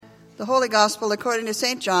The Holy Gospel according to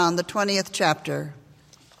St. John, the 20th chapter.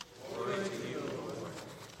 Glory to you, Lord.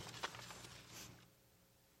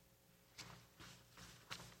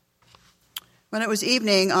 When it was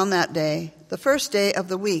evening on that day, the first day of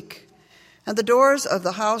the week, and the doors of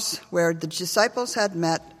the house where the disciples had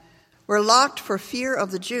met were locked for fear of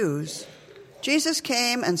the Jews, Jesus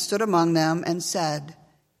came and stood among them and said,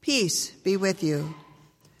 "Peace be with you."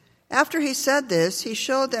 After he said this, he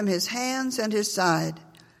showed them his hands and his side.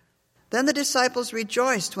 Then the disciples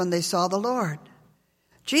rejoiced when they saw the Lord.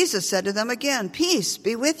 Jesus said to them again, "Peace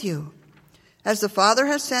be with you. As the Father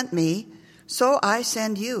has sent me, so I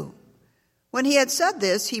send you." When he had said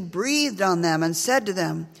this, he breathed on them and said to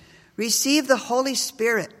them, "Receive the Holy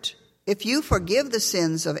Spirit. If you forgive the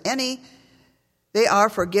sins of any, they are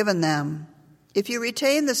forgiven them. If you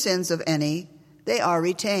retain the sins of any, they are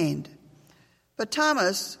retained." But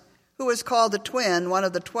Thomas, who was called the twin, one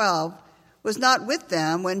of the 12, was not with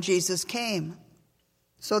them when Jesus came.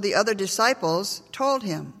 So the other disciples told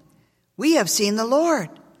him, "We have seen the Lord."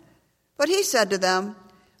 But he said to them,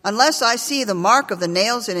 "Unless I see the mark of the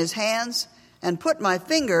nails in his hands, and put my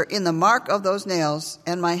finger in the mark of those nails,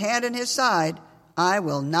 and my hand in his side, I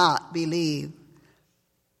will not believe."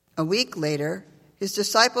 A week later, his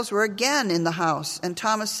disciples were again in the house, and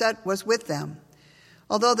Thomas was with them.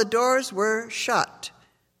 Although the doors were shut,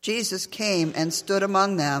 Jesus came and stood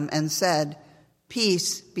among them and said,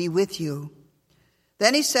 "Peace be with you."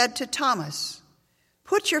 Then he said to Thomas,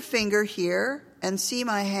 "Put your finger here and see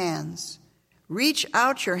my hands. Reach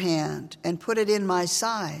out your hand and put it in my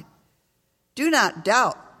side. Do not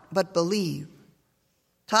doubt, but believe."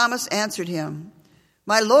 Thomas answered him,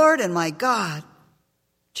 "My Lord and my God."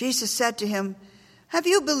 Jesus said to him, "Have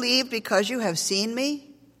you believed because you have seen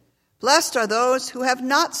me? Blessed are those who have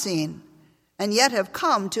not seen and yet have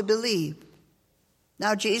come to believe."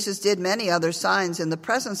 Now Jesus did many other signs in the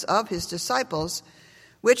presence of his disciples,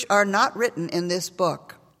 which are not written in this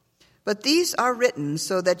book. But these are written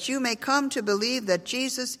so that you may come to believe that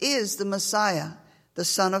Jesus is the Messiah, the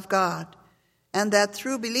Son of God, and that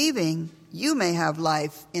through believing you may have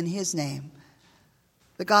life in his name.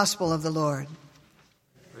 The Gospel of the Lord.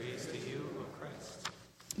 Praise to you, O Christ.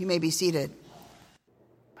 You may be seated.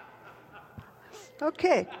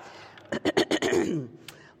 Okay.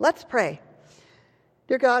 Let's pray.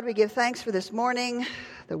 Dear God, we give thanks for this morning,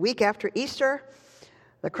 the week after Easter.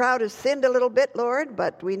 The crowd has thinned a little bit, Lord,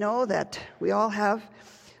 but we know that we all have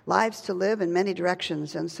lives to live in many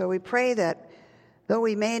directions. And so we pray that though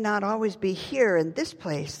we may not always be here in this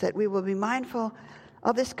place, that we will be mindful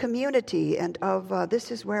of this community and of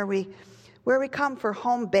this is where we come for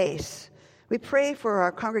home base. We pray for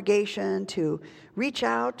our congregation to reach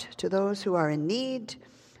out to those who are in need,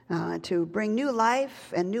 to bring new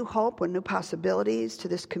life and new hope and new possibilities to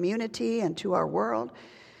this community and to our world.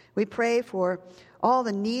 We pray for all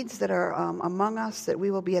the needs that are among us, that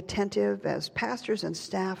we will be attentive as pastors and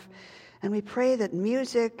staff. And we pray that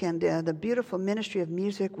music and the beautiful ministry of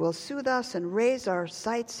music will soothe us and raise our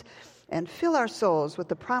sights and fill our souls with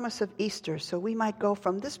the promise of Easter, so we might go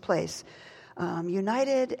from this place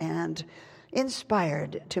united and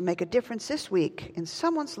inspired to make a difference this week in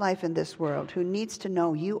someone's life in this world who needs to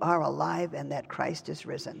know you are alive and that Christ is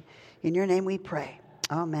risen. In your name we pray.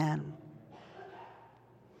 Amen.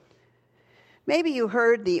 Maybe you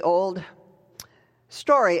heard the old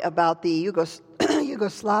story about the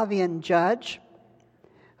Yugoslavian judge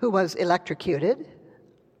who was electrocuted.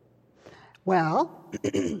 Well,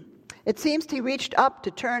 it seems he reached up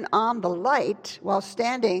to turn on the light while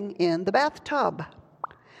standing in the bathtub.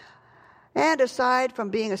 And aside from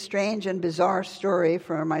being a strange and bizarre story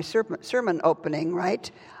for my sermon opening, right,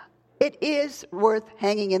 it is worth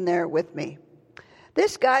hanging in there with me.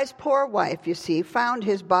 This guy's poor wife, you see, found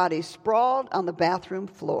his body sprawled on the bathroom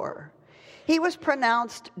floor. He was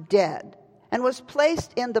pronounced dead and was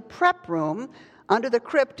placed in the prep room under the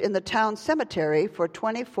crypt in the town cemetery for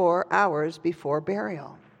 24 hours before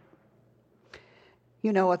burial.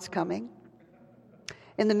 You know what's coming?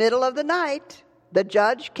 In the middle of the night, the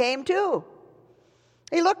judge came to.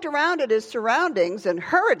 He looked around at his surroundings and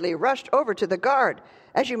hurriedly rushed over to the guard.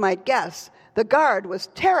 As you might guess, the guard was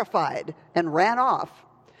terrified and ran off.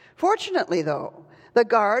 Fortunately, though, the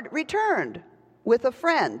guard returned with a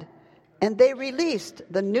friend, and they released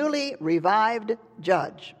the newly revived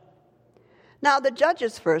judge. Now, the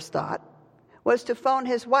judge's first thought was to phone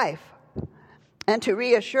his wife and to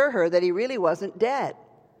reassure her that he really wasn't dead.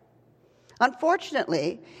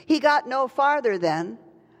 Unfortunately, he got no farther than,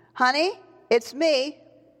 "Honey, it's me,"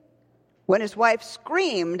 when his wife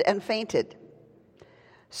screamed and fainted.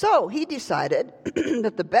 So he decided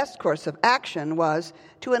that the best course of action was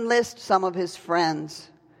to enlist some of his friends.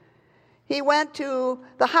 He went to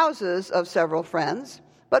the houses of several friends,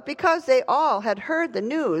 but because they all had heard the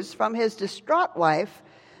news from his distraught wife,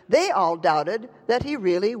 they all doubted that he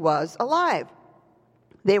really was alive.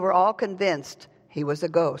 They were all convinced he was a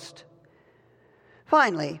ghost.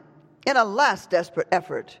 Finally, in a last desperate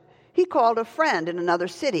effort, he called a friend in another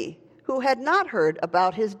city who had not heard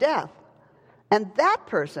about his death. And that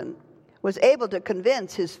person was able to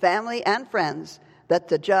convince his family and friends that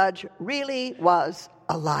the judge really was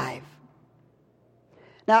alive.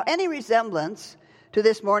 Now, any resemblance to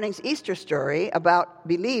this morning's Easter story about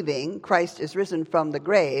believing Christ is risen from the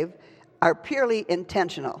grave are purely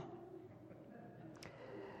intentional.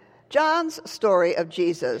 John's story of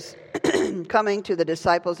Jesus coming to the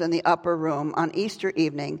disciples in the upper room on Easter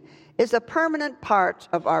evening is a permanent part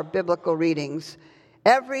of our biblical readings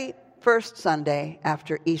every first Sunday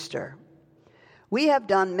after Easter. We have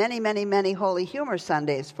done many Holy Humor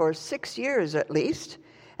Sundays for 6 years at least,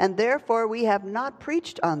 and therefore we have not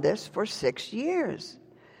preached on this for 6 years.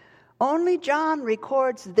 Only John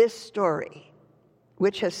records this story,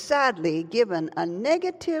 which has sadly given a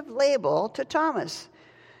negative label to Thomas.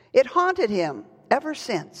 It haunted him ever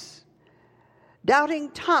since. Doubting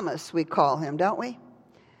Thomas, we call him, don't we?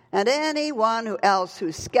 And anyone else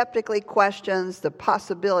who skeptically questions the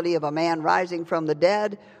possibility of a man rising from the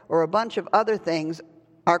dead or a bunch of other things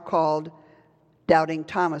are called doubting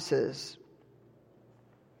Thomases.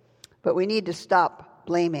 But we need to stop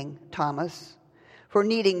blaming Thomas for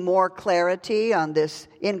needing more clarity on this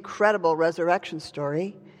incredible resurrection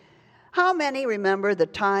story. How many remember the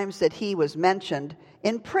times that he was mentioned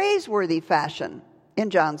in praiseworthy fashion in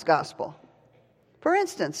John's Gospel? For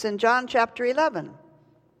instance, in John chapter 11,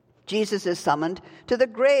 Jesus is summoned to the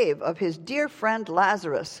grave of his dear friend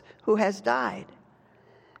Lazarus, who has died.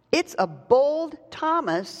 It's a bold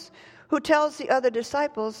Thomas who tells the other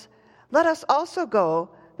disciples, "Let us also go,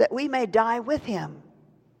 that we may die with him."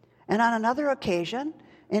 And on another occasion,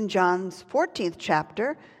 in John's 14th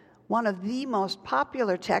chapter, one of the most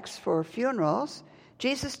popular texts for funerals,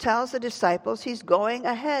 Jesus tells the disciples he's going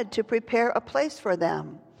ahead to prepare a place for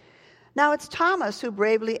them. Now it's Thomas who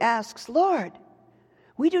bravely asks, "Lord,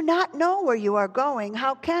 we do not know where you are going.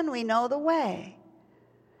 How can we know the way?"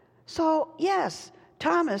 So, yes,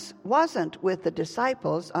 Thomas wasn't with the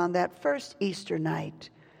disciples on that first Easter night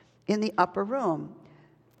in the upper room.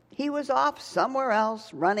 He was off somewhere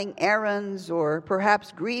else, running errands, or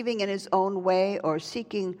perhaps grieving in his own way, or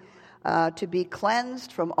seeking to be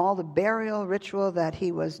cleansed from all the burial ritual that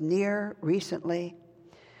he was near recently.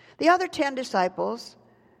 The other 10 disciples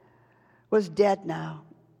was dead now.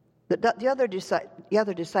 The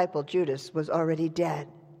other disciple, Judas, was already dead.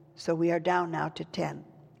 So we are down now to 10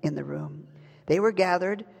 in the room. They were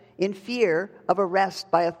gathered in fear of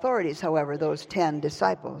arrest by authorities, however, those 10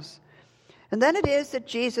 disciples. And then it is that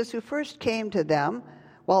Jesus, who first came to them,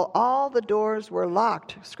 while all the doors were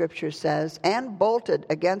locked, Scripture says, and bolted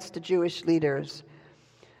against the Jewish leaders.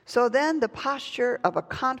 So then the posture of a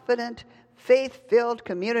confident, faith-filled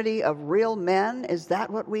community of real men, is that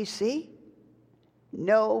what we see?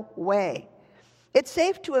 No way. It's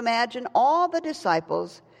safe to imagine all the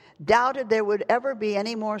disciples doubted there would ever be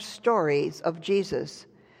any more stories of Jesus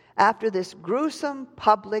after this gruesome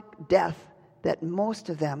public death that most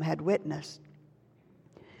of them had witnessed.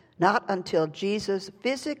 Not until Jesus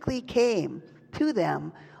physically came to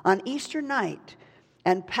them on Easter night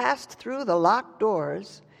and passed through the locked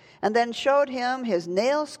doors and then showed him his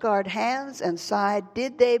nail-scarred hands and side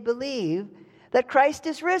did they believe that Christ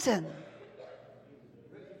is risen.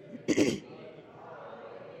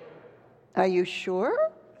 Are you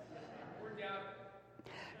sure?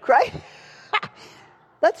 Christ.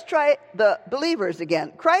 Let's try the believers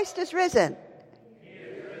again. Christ is risen.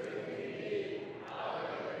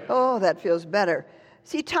 Oh, that feels better.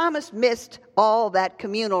 See, Thomas missed all that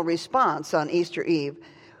communal response on Easter Eve.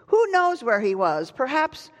 Who knows where he was?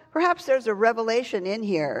 Perhaps there's a revelation in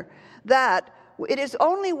here that it is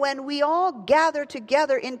only when we all gather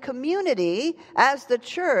together in community as the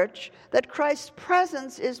church that Christ's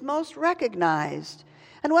presence is most recognized.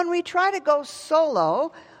 And when we try to go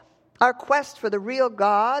solo, our quest for the real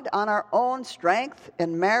God on our own strength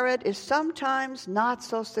and merit is sometimes not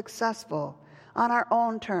so successful. On our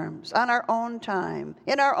own terms, on our own time,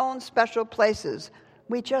 in our own special places,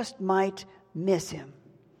 we just might miss him.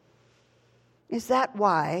 Is that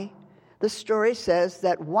why the story says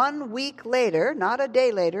that 1 week later, not a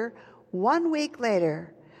day later, 1 week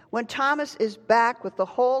later, when Thomas is back with the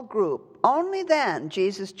whole group, only then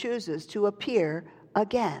Jesus chooses to appear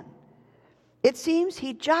again? It seems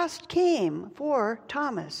he just came for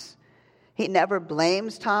Thomas. He never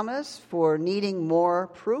blames Thomas for needing more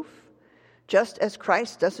proof. just as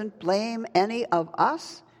Christ doesn't blame any of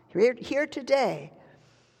us here today,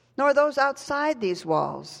 nor those outside these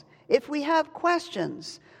walls, if we have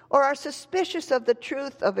questions or are suspicious of the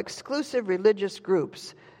truth of exclusive religious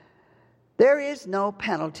groups. There is no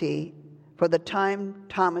penalty for the time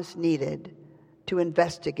Thomas needed to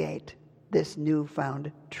investigate this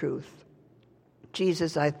newfound truth.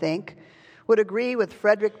 Jesus, I think, would agree with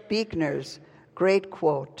Frederick Buechner's great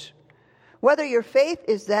quote, "Whether your faith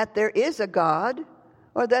is that there is a God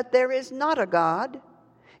or that there is not a God,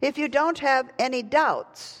 if you don't have any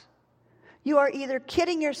doubts, you are either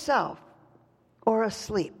kidding yourself or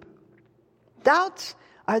asleep." Doubts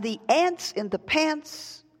are the ants in the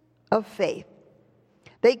pants of faith.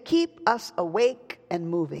 They keep us awake and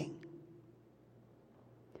moving.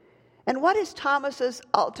 And what is Thomas's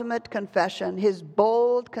ultimate confession, his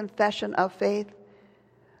bold confession of faith?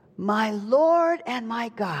 My Lord and my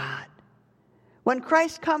God. When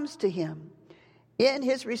Christ comes to him in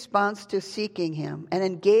his response to seeking him and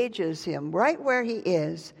engages him right where he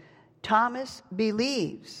is, Thomas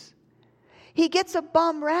believes. He gets a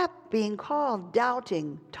bum rap being called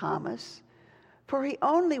Doubting Thomas, for he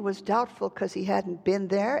only was doubtful because he hadn't been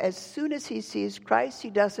there. As soon as he sees Christ, he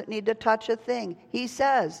doesn't need to touch a thing. He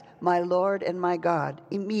says, my Lord and my God,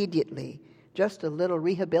 immediately. Just a little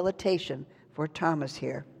rehabilitation for Thomas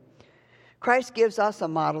here. Christ gives us a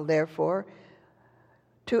model, therefore,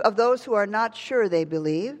 of those who are not sure they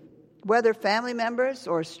believe, whether family members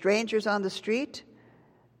or strangers on the street.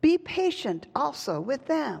 Be patient also with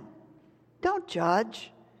them. Don't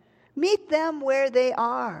judge. Meet them where they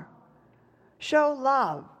are. Show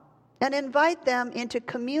love and invite them into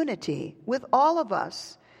community with all of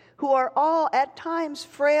us who are all at times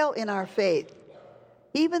frail in our faith,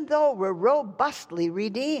 even though we're robustly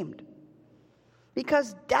redeemed.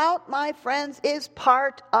 Because doubt, my friends, is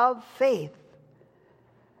part of faith.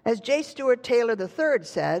 As J. Stuart Taylor III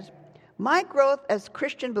said, my growth as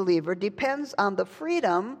Christian believer depends on the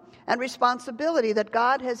freedom and responsibility that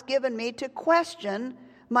God has given me to question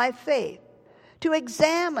my faith, to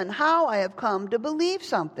examine how I have come to believe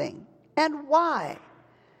something and why.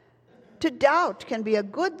 To doubt can be a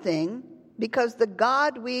good thing because the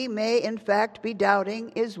God we may in fact be doubting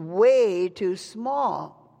is way too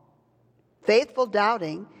small. Faithful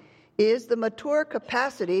doubting is the mature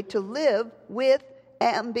capacity to live with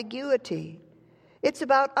ambiguity. It's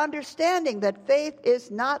about understanding that faith is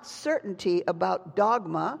not certainty about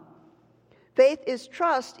dogma. Faith is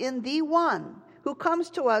trust in the one who comes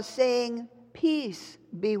to us saying, peace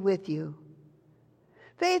be with you.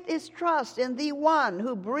 Faith is trust in the one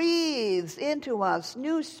who breathes into us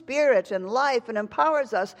new spirit and life and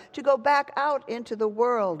empowers us to go back out into the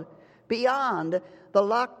world beyond the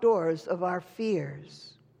locked doors of our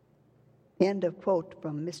fears. End of quote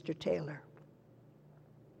from Mr. Taylor.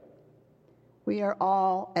 We are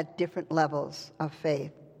all at different levels of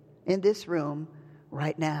faith in this room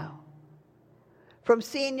right now. From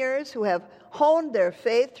seniors who have honed their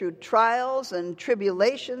faith through trials and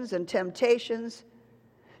tribulations and temptations,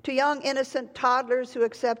 to young innocent toddlers who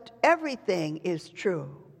accept everything is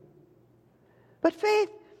true. But faith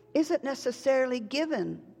isn't necessarily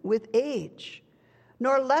given with age,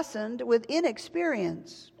 nor lessened with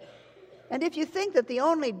inexperience. And if you think that the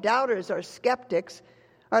only doubters or skeptics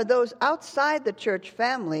are those outside the church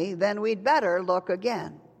family, then we'd better look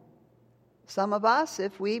again. Some of us,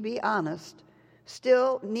 if we be honest,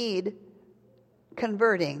 still need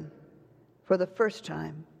converting for the first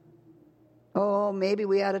time. Oh, maybe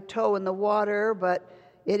we had a toe in the water, but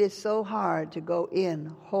it is so hard to go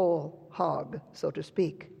in whole hog, so to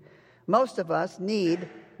speak. Most of us need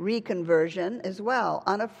reconversion as well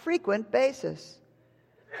on a frequent basis.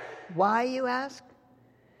 Why, you ask?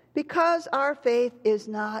 Because our faith is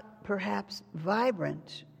not perhaps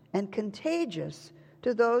vibrant and contagious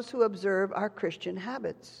to those who observe our Christian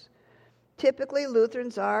habits. Typically,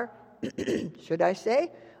 Lutherans are, should I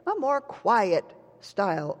say, a more quiet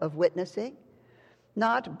style of witnessing,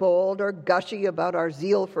 not bold or gushy about our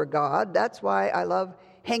zeal for God. That's why I love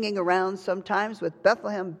hanging around sometimes with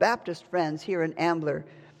Bethlehem Baptist friends here in Ambler,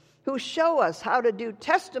 who show us how to do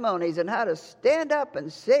testimonies and how to stand up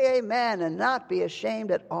and say amen and not be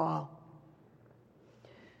ashamed at all.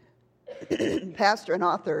 Pastor and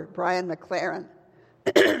author Brian McLaren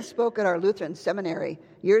spoke at our Lutheran seminary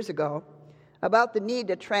years ago about the need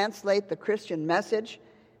to translate the Christian message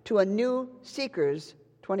to a new seeker's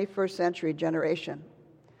 21st century generation.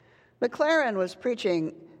 McLaren was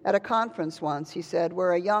preaching at a conference once, he said,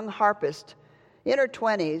 where a young harpist in her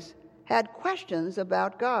 20s had questions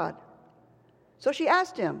about God. So she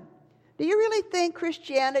asked him, do you really think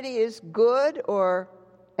Christianity is good, or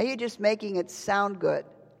are you just making it sound good?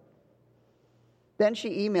 Then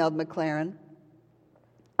she emailed McLaren,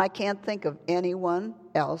 "I can't think of anyone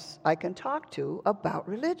else I can talk to about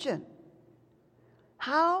religion."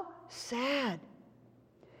 How sad.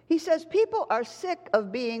 He says people are sick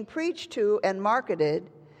of being preached to and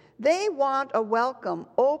marketed. They want a welcome,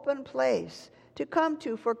 open place to come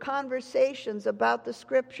to for conversations about the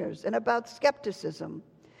scriptures and about skepticism.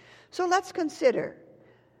 So let's consider,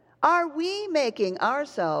 are we making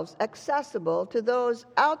ourselves accessible to those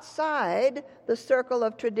outside the circle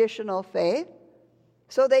of traditional faith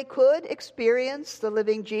so they could experience the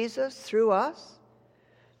living Jesus through us?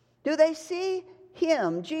 Do they see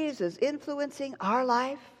Him, Jesus, influencing our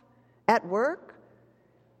life at work,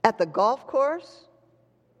 at the golf course?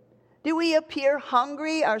 Do we appear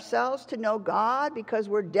hungry ourselves to know God because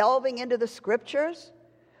we're delving into the scriptures?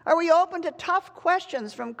 Are we open to tough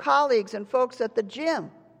questions from colleagues and folks at the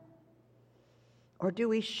gym? Or do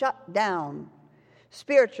we shut down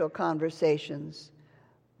spiritual conversations,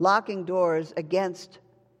 locking doors against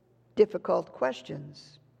difficult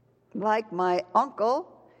questions? Like my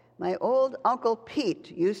old Uncle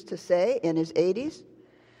Pete used to say in his 80s,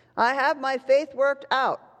 "I have my faith worked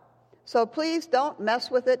out, so please don't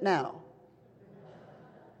mess with it now."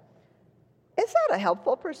 Is that a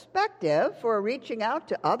helpful perspective for reaching out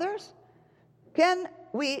to others? Can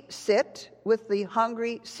we sit with the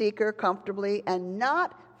hungry seeker comfortably and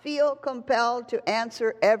not feel compelled to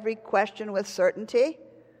answer every question with certainty?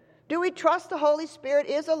 Do we trust the Holy Spirit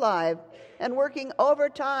is alive and working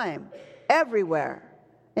overtime everywhere,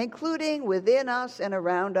 including within us and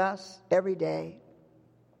around us every day?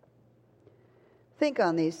 Think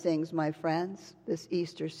on these things, my friends, this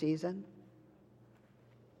Easter season.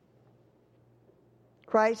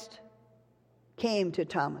 Christ came to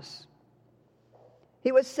Thomas.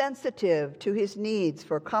 He was sensitive to his needs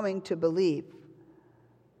for coming to believe.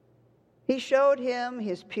 He showed him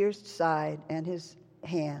his pierced side and his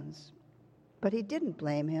hands, but he didn't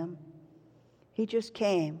blame him. He just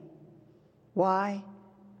came. Why?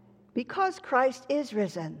 Because Christ is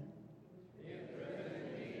risen.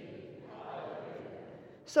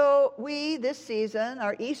 So we, this season,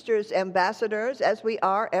 are Easter's ambassadors, as we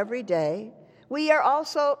are every day. We are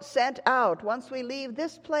also sent out once we leave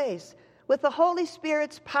this place with the Holy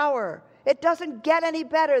Spirit's power. It doesn't get any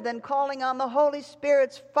better than calling on the Holy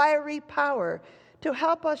Spirit's fiery power to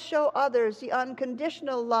help us show others the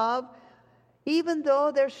unconditional love, even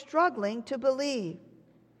though they're struggling to believe.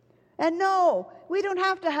 And no, we don't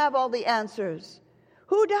have to have all the answers.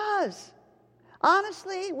 Who does?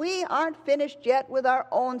 Honestly, we aren't finished yet with our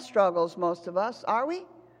own struggles, most of us, are we?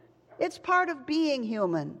 It's part of being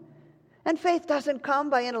human. And faith doesn't come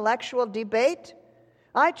by intellectual debate.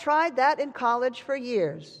 I tried that in college for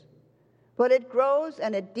years. But it grows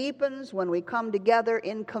and it deepens when we come together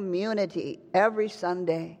in community every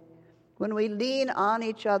Sunday, when we lean on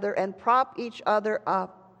each other and prop each other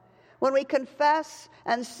up, when we confess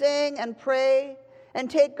and sing and pray and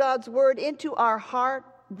take God's word into our heart,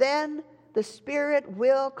 then the Spirit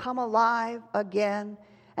will come alive again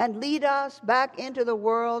and lead us back into the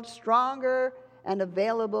world stronger and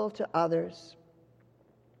available to others.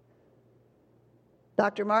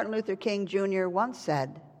 Dr. Martin Luther King Jr. once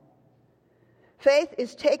said, "Faith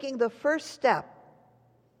is taking the first step,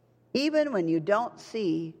 even when you don't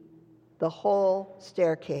see the whole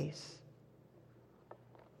staircase."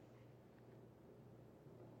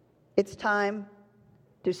 It's time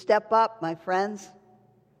to step up, my friends.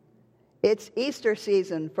 It's Easter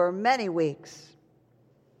season for many weeks.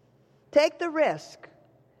 Take the risk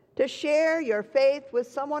to share your faith with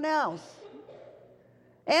someone else.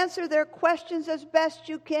 Answer their questions as best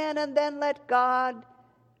you can, and then let God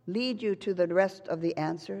lead you to the rest of the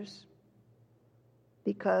answers.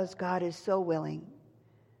 Because God is so willing,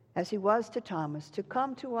 as he was to Thomas, to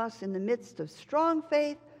come to us in the midst of strong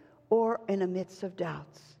faith or in the midst of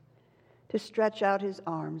doubts, to stretch out his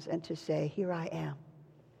arms and to say, "Here I am."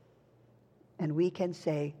 And we can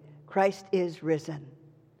say, "Christ is risen."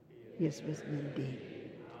 He is risen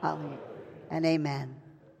indeed. Hallelujah and amen.